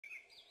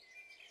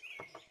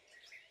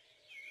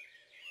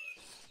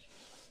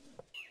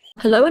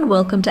Hello and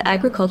welcome to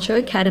Agriculture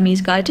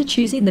Academy's guide to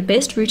choosing the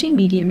best rooting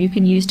medium you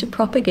can use to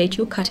propagate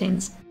your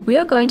cuttings. We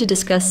are going to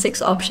discuss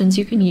 6 options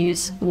you can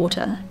use: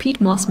 water, peat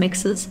moss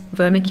mixes,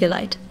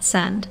 vermiculite,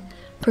 sand,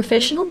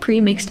 professional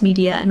pre-mixed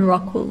media, and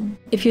rockwool.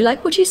 If you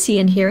like what you see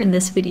and hear in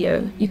this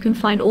video, you can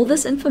find all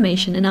this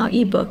information in our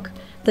ebook.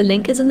 The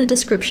link is in the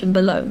description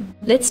below.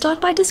 Let's start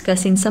by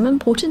discussing some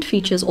important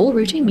features all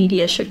rooting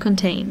media should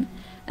contain,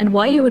 and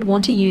why you would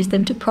want to use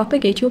them to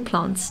propagate your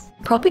plants.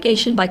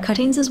 Propagation by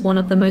cuttings is one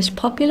of the most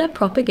popular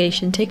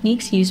propagation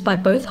techniques used by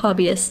both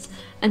hobbyists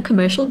and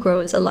commercial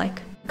growers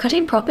alike.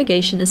 Cutting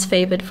propagation is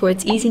favored for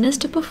its easiness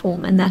to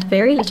perform and that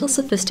very little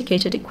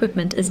sophisticated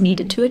equipment is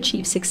needed to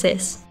achieve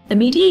success. The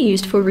media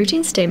used for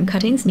rooting stem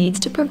cuttings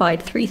needs to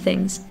provide 3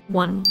 things: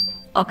 1.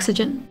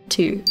 Oxygen,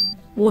 2.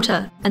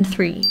 Water, and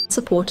 3.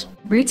 Support.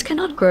 Roots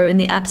cannot grow in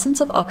the absence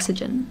of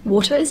oxygen.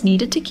 Water is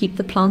needed to keep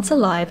the plants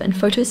alive and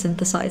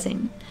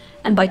photosynthesizing.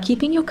 And by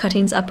keeping your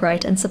cuttings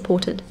upright and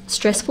supported,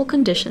 stressful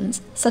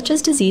conditions, such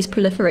as disease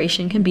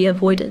proliferation, can be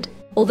avoided.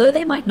 Although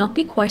they might not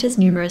be quite as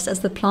numerous as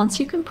the plants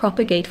you can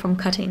propagate from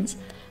cuttings,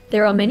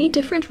 there are many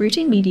different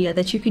rooting media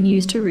that you can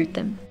use to root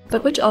them.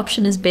 But which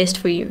option is best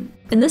for you?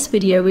 In this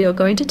video, we are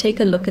going to take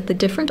a look at the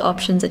different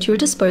options at your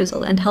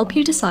disposal and help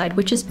you decide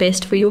which is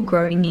best for your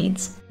growing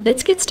needs.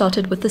 Let's get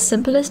started with the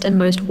simplest and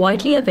most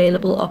widely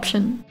available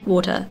option: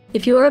 water.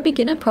 If you are a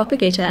beginner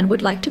propagator and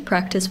would like to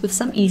practice with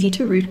some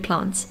easy-to-root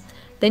plants,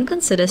 then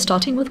consider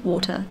starting with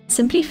water.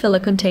 Simply fill a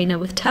container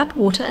with tap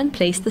water and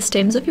place the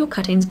stems of your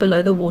cuttings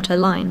below the water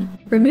line.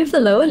 Remove the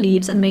lower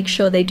leaves and make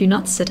sure they do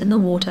not sit in the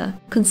water.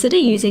 Consider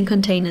using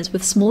containers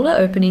with smaller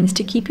openings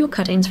to keep your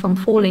cuttings from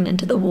falling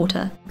into the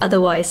water.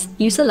 Otherwise,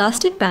 use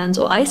elastic bands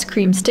or ice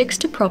cream sticks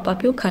to prop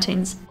up your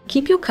cuttings.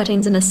 Keep your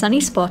cuttings in a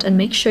sunny spot and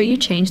make sure you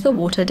change the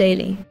water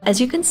daily. As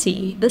you can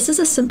see, this is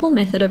a simple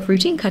method of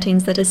rooting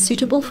cuttings that is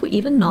suitable for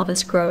even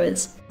novice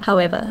growers.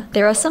 However,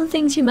 there are some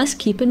things you must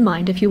keep in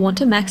mind if you want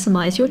to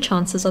maximize your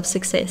chances of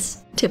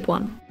success. Tip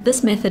 1.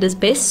 This method is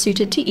best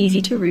suited to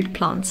easy-to-root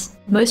plants.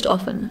 Most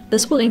often,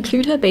 this will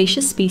include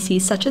herbaceous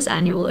species such as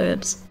annual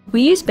herbs.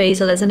 We use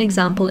basil as an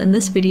example in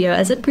this video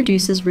as it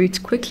produces roots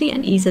quickly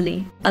and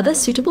easily. Other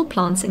suitable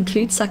plants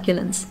include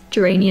succulents,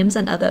 geraniums,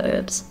 and other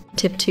herbs.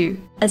 Tip 2.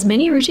 As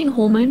many rooting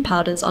hormone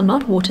powders are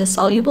not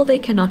water-soluble, they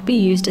cannot be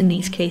used in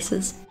these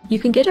cases. You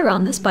can get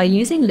around this by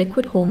using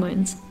liquid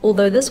hormones,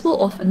 although this will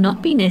often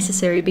not be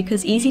necessary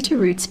because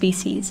easy-to-root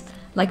species,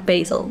 like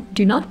basil,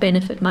 do not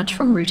benefit much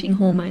from rooting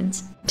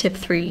hormones. Tip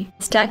 3.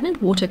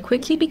 Stagnant water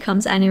quickly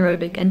becomes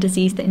anaerobic and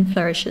disease then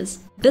flourishes.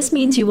 This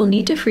means you will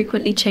need to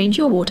frequently change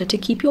your water to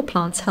keep your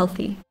plants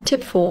healthy.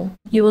 Tip 4.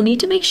 You will need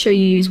to make sure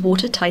you use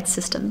watertight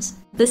systems.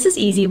 This is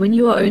easy when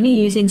you are only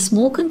using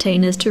small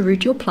containers to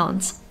root your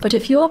plants, but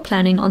if you are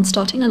planning on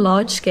starting a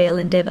large-scale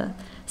endeavor,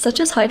 such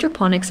as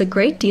hydroponics, a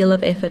great deal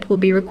of effort will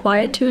be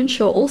required to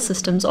ensure all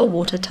systems are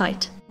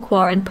watertight.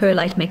 Coir and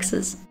perlite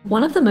mixes.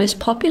 One of the most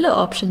popular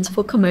options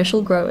for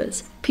commercial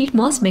growers, peat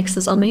moss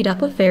mixes are made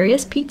up of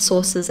various peat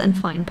sources and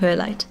fine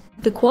perlite.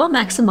 The coir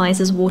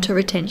maximizes water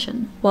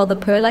retention, while the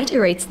perlite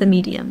aerates the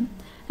medium,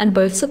 and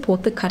both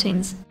support the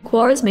cuttings.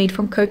 Coir is made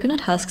from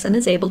coconut husks and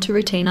is able to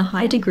retain a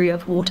high degree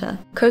of water.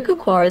 Coco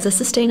coir is a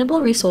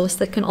sustainable resource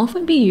that can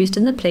often be used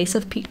in the place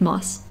of peat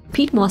moss.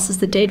 Peat moss is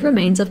the dead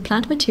remains of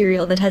plant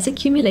material that has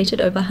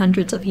accumulated over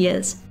hundreds of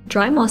years.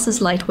 Dry moss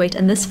is lightweight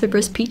and this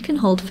fibrous peat can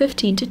hold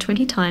 15 to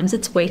 20 times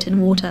its weight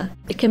in water.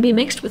 It can be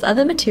mixed with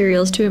other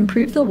materials to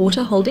improve the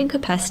water holding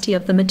capacity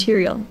of the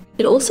material.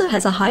 It also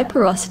has a high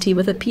porosity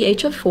with a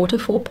pH of 4 to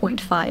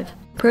 4.5.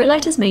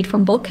 Perlite is made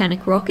from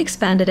volcanic rock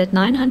expanded at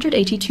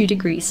 982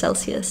 degrees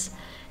Celsius.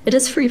 It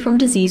is free from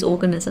disease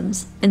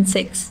organisms,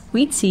 insects,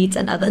 weed seeds,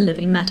 and other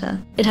living matter.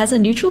 It has a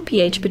neutral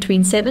pH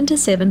between 7 to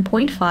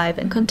 7.5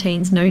 and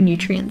contains no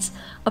nutrients,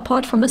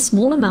 apart from a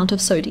small amount of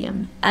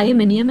sodium,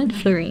 aluminium, and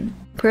fluorine.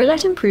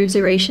 Perlite improves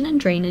aeration and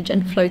drainage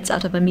and floats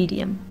out of a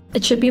medium.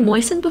 It should be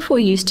moistened before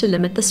use to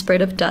limit the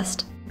spread of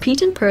dust.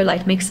 Peat and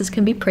perlite mixes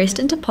can be pressed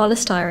into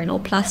polystyrene or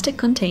plastic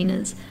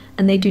containers,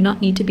 and they do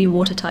not need to be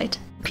watertight.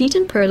 Peat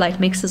and perlite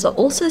mixes are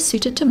also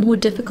suited to more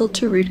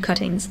difficult-to-root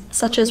cuttings,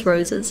 such as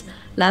roses,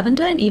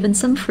 lavender, and even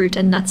some fruit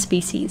and nut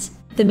species.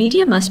 The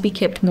media must be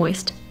kept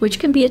moist, which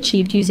can be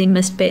achieved using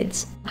mist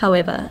beds.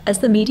 However, as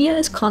the media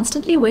is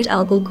constantly wet,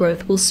 algal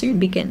growth will soon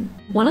begin.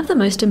 One of the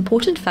most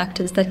important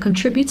factors that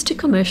contributes to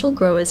commercial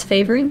growers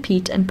favoring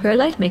peat and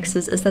perlite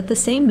mixes is that the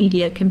same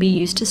media can be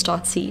used to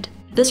start seed.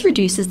 This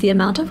reduces the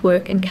amount of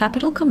work and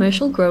capital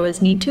commercial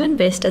growers need to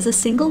invest, as a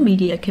single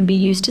media can be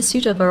used to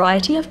suit a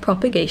variety of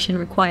propagation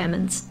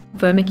requirements.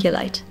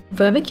 Vermiculite.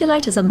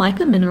 Vermiculite is a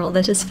micromineral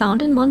that is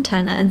found in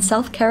Montana and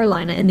South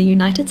Carolina in the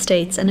United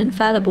States and in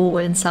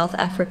Phalaborwa in South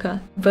Africa.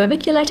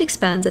 Vermiculite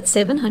expands at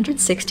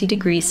 760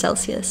 degrees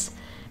Celsius.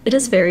 It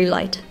is very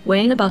light,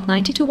 weighing about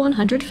 90 to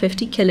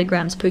 150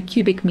 kilograms per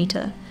cubic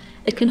meter,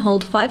 It can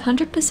hold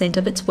 500%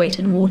 of its weight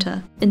in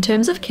water. In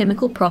terms of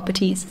chemical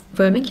properties,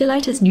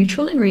 vermiculite is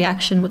neutral in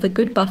reaction with a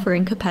good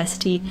buffering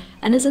capacity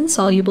and is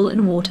insoluble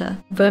in water.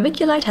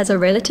 Vermiculite has a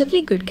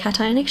relatively good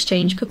cation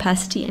exchange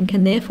capacity and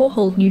can therefore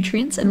hold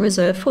nutrients in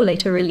reserve for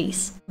later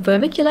release.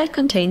 Vermiculite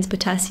contains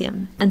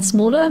potassium and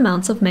smaller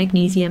amounts of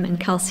magnesium and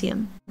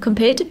calcium.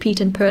 Compared to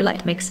peat and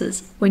perlite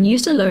mixes, when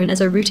used alone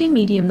as a rooting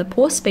medium, the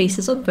pore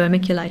spaces of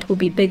vermiculite will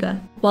be bigger.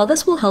 While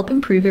this will help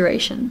improve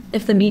aeration,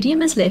 if the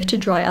medium is left to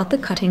dry out, the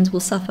cuttings will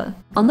suffer.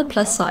 On the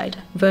plus side,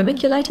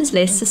 vermiculite is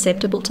less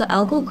susceptible to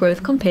algal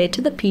growth compared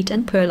to the peat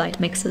and perlite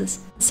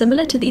mixes.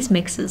 Similar to these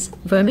mixes,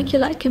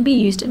 vermiculite can be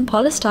used in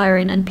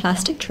polystyrene and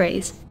plastic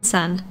trays.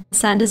 Sand.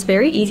 Sand is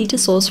very easy to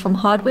source from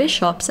hardware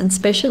shops and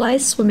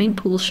specialized swimming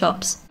pool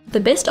shops. The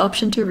best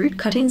option to root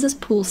cuttings is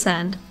pool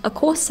sand, a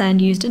coarse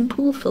sand used in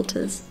pool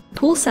filters.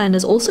 Pool sand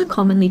is also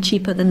commonly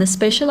cheaper than the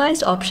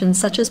specialized options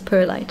such as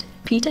perlite,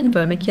 peat and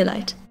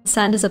vermiculite.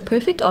 Sand is a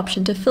perfect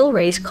option to fill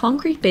raised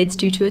concrete beds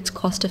due to its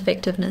cost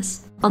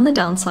effectiveness. On the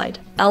downside,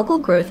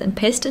 algal growth and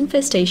pest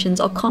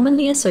infestations are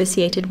commonly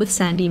associated with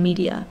sandy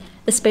media,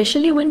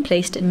 especially when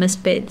placed in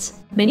mist beds.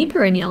 Many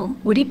perennial,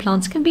 woody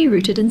plants can be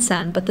rooted in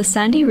sand, but the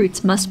sandy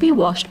roots must be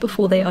washed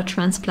before they are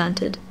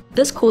transplanted.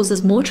 This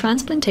causes more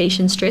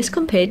transplantation stress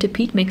compared to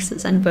peat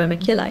mixes and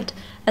vermiculite,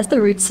 as the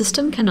root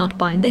system cannot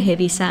bind the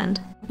heavy sand.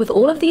 With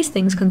all of these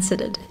things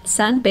considered,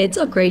 sand beds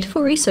are great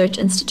for research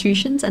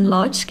institutions and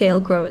large-scale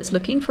growers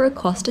looking for a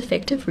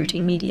cost-effective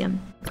rooting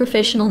medium.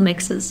 Professional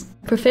mixes.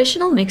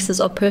 Professional mixes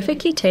are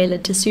perfectly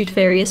tailored to suit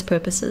various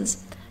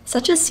purposes,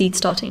 such as seed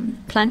starting,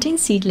 planting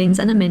seedlings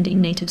and amending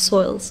native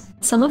soils.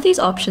 Some of these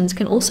options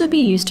can also be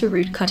used to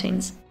root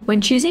cuttings. When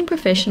choosing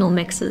professional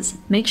mixes,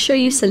 make sure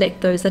you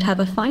select those that have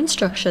a fine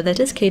structure that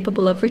is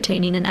capable of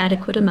retaining an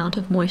adequate amount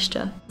of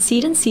moisture.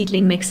 Seed and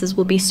seedling mixes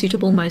will be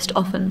suitable most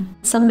often.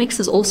 Some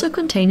mixes also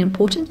contain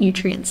important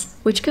nutrients,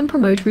 which can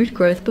promote root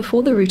growth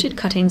before the rooted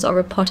cuttings are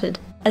repotted.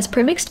 As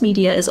premixed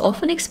media is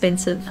often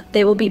expensive,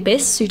 they will be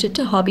best suited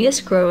to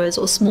hobbyist growers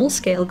or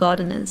small-scale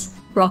gardeners.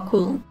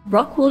 Rockwool.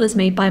 Rockwool is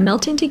made by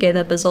melting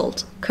together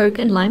basalt, coke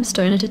and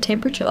limestone at a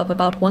temperature of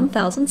about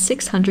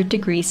 1600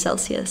 degrees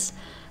Celsius.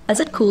 As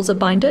it cools, a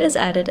binder is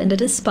added and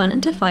it is spun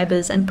into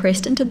fibers and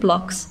pressed into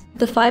blocks.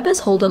 The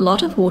fibers hold a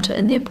lot of water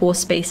in their pore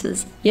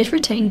spaces, yet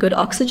retain good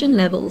oxygen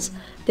levels,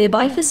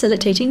 thereby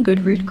facilitating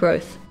good root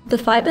growth. The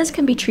fibers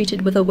can be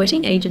treated with a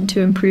wetting agent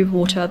to improve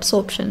water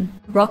absorption.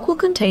 Rockwool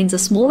contains a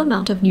small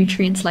amount of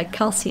nutrients like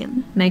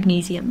calcium,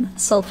 magnesium,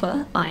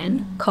 sulfur,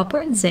 iron, copper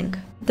and zinc.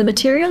 The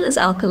material is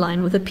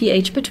alkaline with a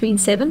pH between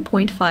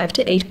 7.5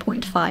 to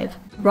 8.5.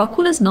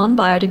 Rockwool is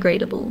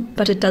non-biodegradable,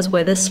 but it does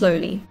weather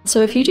slowly.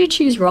 So if you do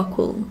choose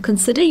Rockwool,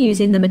 consider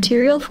using the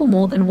material for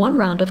more than one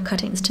round of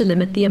cuttings to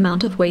limit the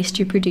amount of waste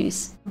you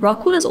produce.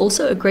 Rockwool is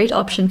also a great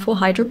option for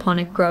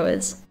hydroponic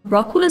growers.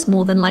 Rockwool is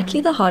more than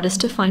likely the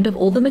hardest to find of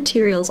all the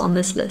materials on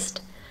this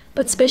list,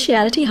 but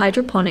specialty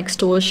hydroponic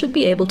stores should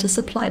be able to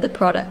supply the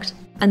product.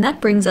 And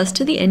that brings us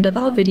to the end of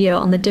our video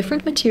on the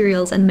different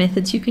materials and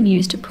methods you can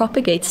use to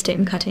propagate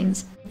stem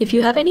cuttings. If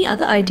you have any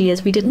other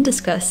ideas we didn't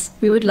discuss,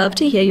 we would love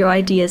to hear your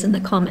ideas in the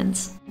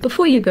comments.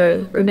 Before you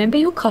go, remember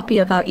your copy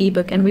of our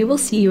ebook and we will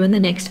see you in the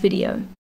next video.